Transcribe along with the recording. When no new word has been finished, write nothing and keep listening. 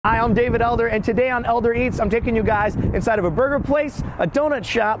Hi, I'm David Elder, and today on Elder Eats, I'm taking you guys inside of a burger place, a donut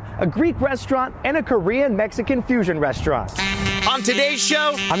shop, a Greek restaurant, and a Korean-Mexican fusion restaurant. On today's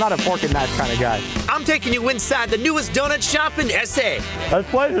show, I'm not a fork and knife kind of guy. I'm taking you inside the newest donut shop in SA. This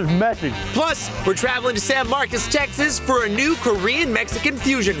place is messy. Plus, we're traveling to San Marcos, Texas for a new Korean-Mexican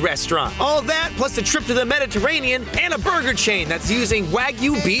fusion restaurant. All that, plus a trip to the Mediterranean and a burger chain that's using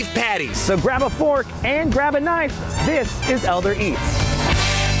Wagyu beef patties. So grab a fork and grab a knife. This is Elder Eats.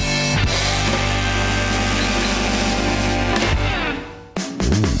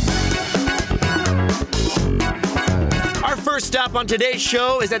 Our first stop on today's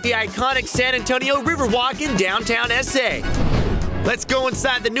show is at the iconic San Antonio Riverwalk in downtown SA. Let's go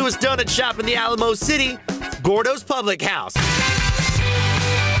inside the newest donut shop in the Alamo City, Gordo's Public House.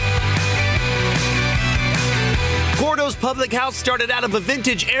 Gordo's Public House started out of a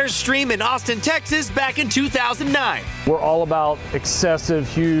vintage Airstream in Austin, Texas back in 2009. We're all about excessive,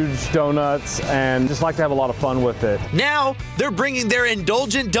 huge donuts and just like to have a lot of fun with it. Now, they're bringing their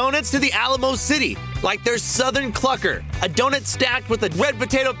indulgent donuts to the Alamo City, like their Southern Clucker, a donut stacked with a red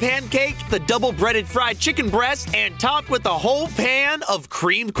potato pancake, the double breaded fried chicken breast, and topped with a whole pan of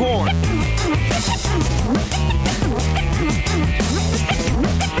creamed corn.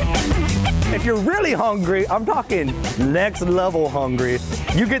 If you're really hungry, I'm talking next level hungry,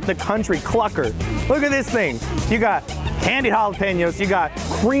 you get the country clucker. Look at this thing. You got candied jalapenos, you got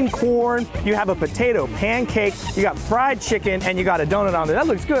creamed corn, you have a potato pancake, you got fried chicken, and you got a donut on there. That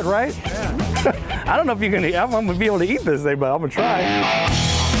looks good, right? Yeah. I don't know if you're gonna, I'm gonna be able to eat this thing, but I'm gonna try.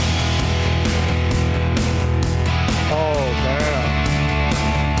 Oh,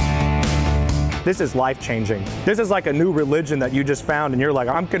 man. This is life-changing. This is like a new religion that you just found and you're like,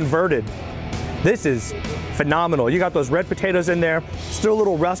 I'm converted. This is phenomenal. You got those red potatoes in there, still a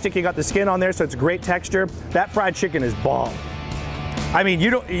little rustic. You got the skin on there, so it's great texture. That fried chicken is bomb. I mean,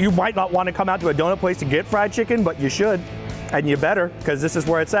 you might not want to come out to a donut place to get fried chicken, but you should, and you better, because this is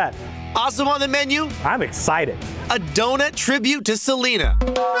where it's at. Also on the menu, I'm excited. A donut tribute to Selena.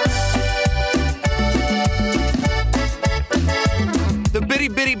 The Bitty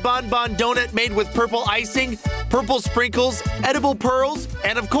Bitty Bon Bon donut made with purple icing, purple sprinkles, edible pearls,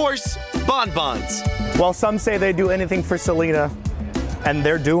 and of course, bonbons. Well, some say they do anything for Selena, and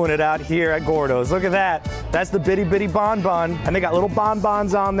they're doing it out here at Gordo's. Look at that. That's the Bitty Bitty Bon Bon, and they got little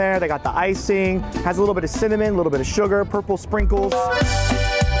bonbons on there. They got the icing, has a little bit of cinnamon, a little bit of sugar, purple sprinkles.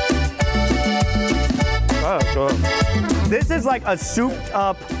 Oh, good. This is like a souped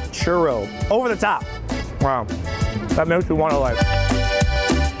up churro, over the top. Wow, that makes me want to like.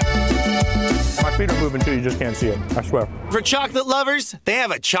 My feet are moving too, you just can't see it, I swear. For chocolate lovers, they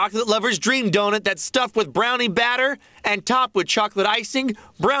have a Chocolate Lover's Dream donut that's stuffed with brownie batter and topped with chocolate icing,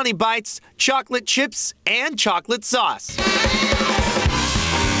 brownie bites, chocolate chips, and chocolate sauce.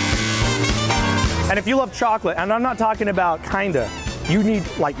 And if you love chocolate, and I'm not talking about kinda, you need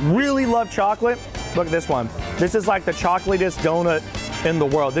like really love chocolate, look at this one. This is like the chocolatiest donut in the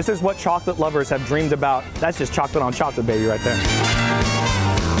world. This is what chocolate lovers have dreamed about. That's just chocolate on chocolate, baby, right there.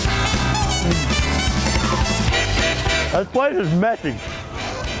 This place is messy.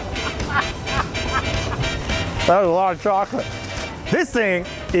 That was a lot of chocolate. This thing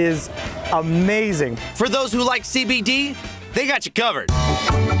is amazing. For those who like CBD, they got you covered.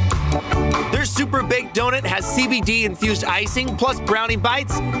 Their Super Baked Donut has CBD-infused icing, plus brownie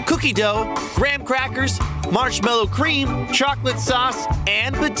bites, cookie dough, graham crackers, marshmallow cream, chocolate sauce,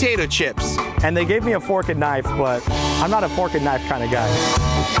 and potato chips. And they gave me a fork and knife, but I'm not a fork and knife kind of guy.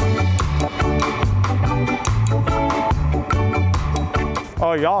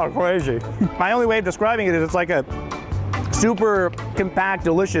 Oh, y'all are crazy. My only way of describing it is it's like a super compact,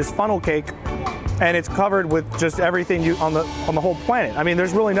 delicious funnel cake, and it's covered with just everything on the whole planet. I mean,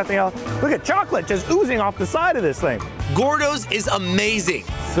 there's really nothing else. Look at chocolate just oozing off the side of this thing. Gordo's is amazing.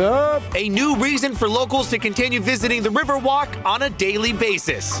 Sup? A new reason for locals to continue visiting the Riverwalk on a daily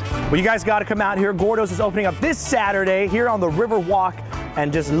basis. Well, you guys got to come out here. Gordo's is opening up this Saturday here on the Riverwalk.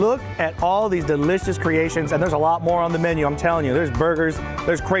 And just look at all these delicious creations, and there's a lot more on the menu, I'm telling you. There's burgers,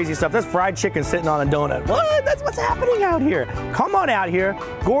 there's crazy stuff. There's fried chicken sitting on a donut. What? That's what's happening out here. Come on out here.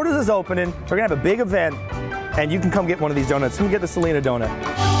 Gordo's is opening. We're gonna have a big event, and you can come get one of these donuts. You can get the Selena donut.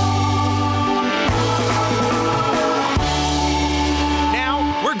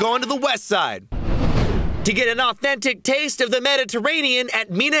 Now, we're going to the west side to get an authentic taste of the Mediterranean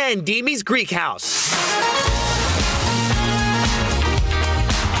at Mina and Dimi's Greek House.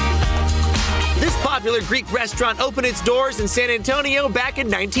 This popular Greek restaurant opened its doors in San Antonio back in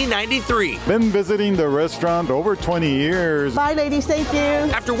 1993. Been visiting the restaurant over 20 years. Bye, ladies. Thank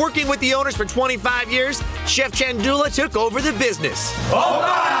you. After working with the owners for 25 years, Chef Chandula took over the business.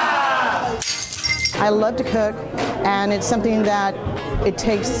 I love to cook, and it's something that it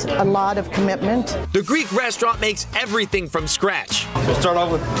takes a lot of commitment. The Greek restaurant makes everything from scratch. We'll start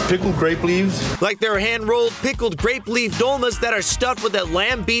off with pickled grape leaves. Like their hand-rolled pickled grape leaf dolmas that are stuffed with a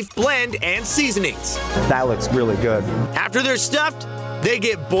lamb-beef blend and seasonings. That looks really good. After they're stuffed, they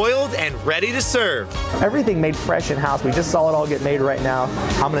get boiled and ready to serve. Everything made fresh in-house. We just saw it all get made right now.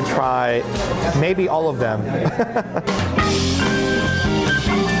 I'm gonna try maybe all of them.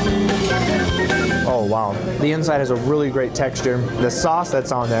 Oh, wow. The inside has a really great texture. The sauce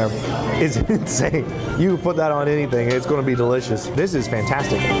that's on there is insane. You put that on anything, it's gonna be delicious. This is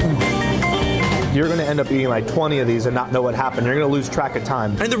fantastic. You're gonna end up eating like 20 of these and not know what happened. You're gonna lose track of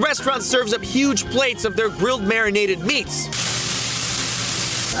time. And the restaurant serves up huge plates of their grilled marinated meats.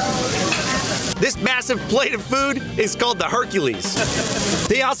 This massive plate of food is called the Hercules.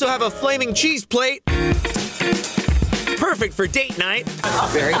 They also have a flaming cheese plate. Perfect for date night.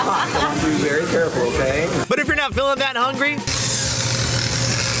 Very hot. I want you to be very careful, okay? But if you're not feeling that hungry,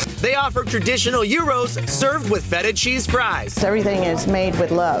 they offer traditional gyros served with feta cheese fries. Everything is made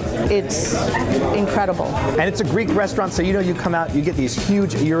with love. It's incredible. And it's a Greek restaurant, so you come out, you get these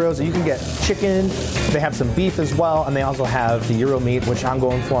huge gyros, and you can get chicken. They have some beef as well, and they also have the gyro meat, which I'm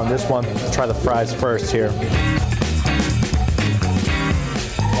going for on this one. Let's try the fries first here.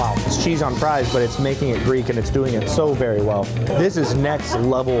 Wow, it's cheese on fries, but it's making it Greek, and it's doing it so very well. This is next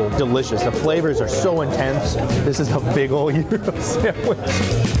level delicious. The flavors are so intense. This is a big old gyro sandwich.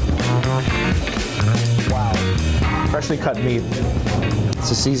 Wow. Freshly cut meat. It's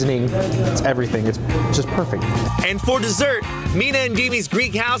the seasoning. It's everything. It's just perfect. And for dessert, Mina and Dimi's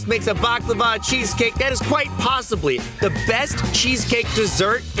Greek House makes a baklava cheesecake that is quite possibly the best cheesecake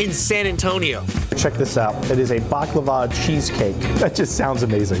dessert in San Antonio. Check this out. It is a baklava cheesecake. That just sounds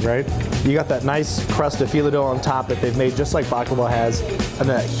amazing, right? You got that nice crust of filo dough on top that they've made just like baklava has, and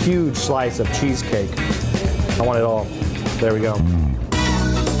that huge slice of cheesecake. I want it all. There we go.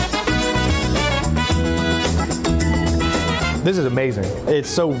 This is amazing. It's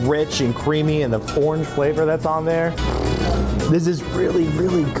so rich and creamy, and the orange flavor that's on there. This is really,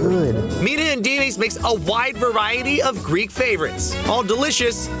 really good. Mina and Dimi's makes a wide variety of Greek favorites, all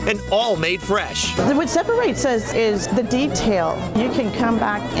delicious and all made fresh. What separates us is the detail. You can come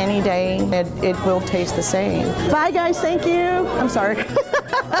back any day, and it will taste the same. Bye, guys. Thank you. I'm sorry.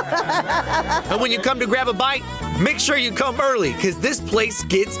 And when you come to grab a bite, make sure you come early, because this place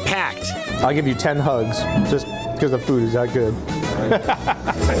gets packed. I'll give you 10 hugs, just because the food is that good.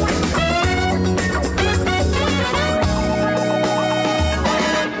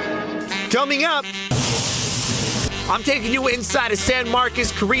 Coming up, I'm taking you inside a San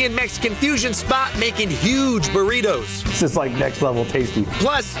Marcos Korean-Mexican fusion spot making huge burritos. This is like next level tasty.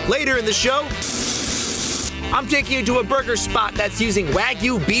 Plus, later in the show, I'm taking you to a burger spot that's using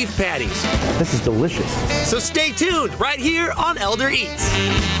Wagyu beef patties. This is delicious. So stay tuned right here on Elder Eats.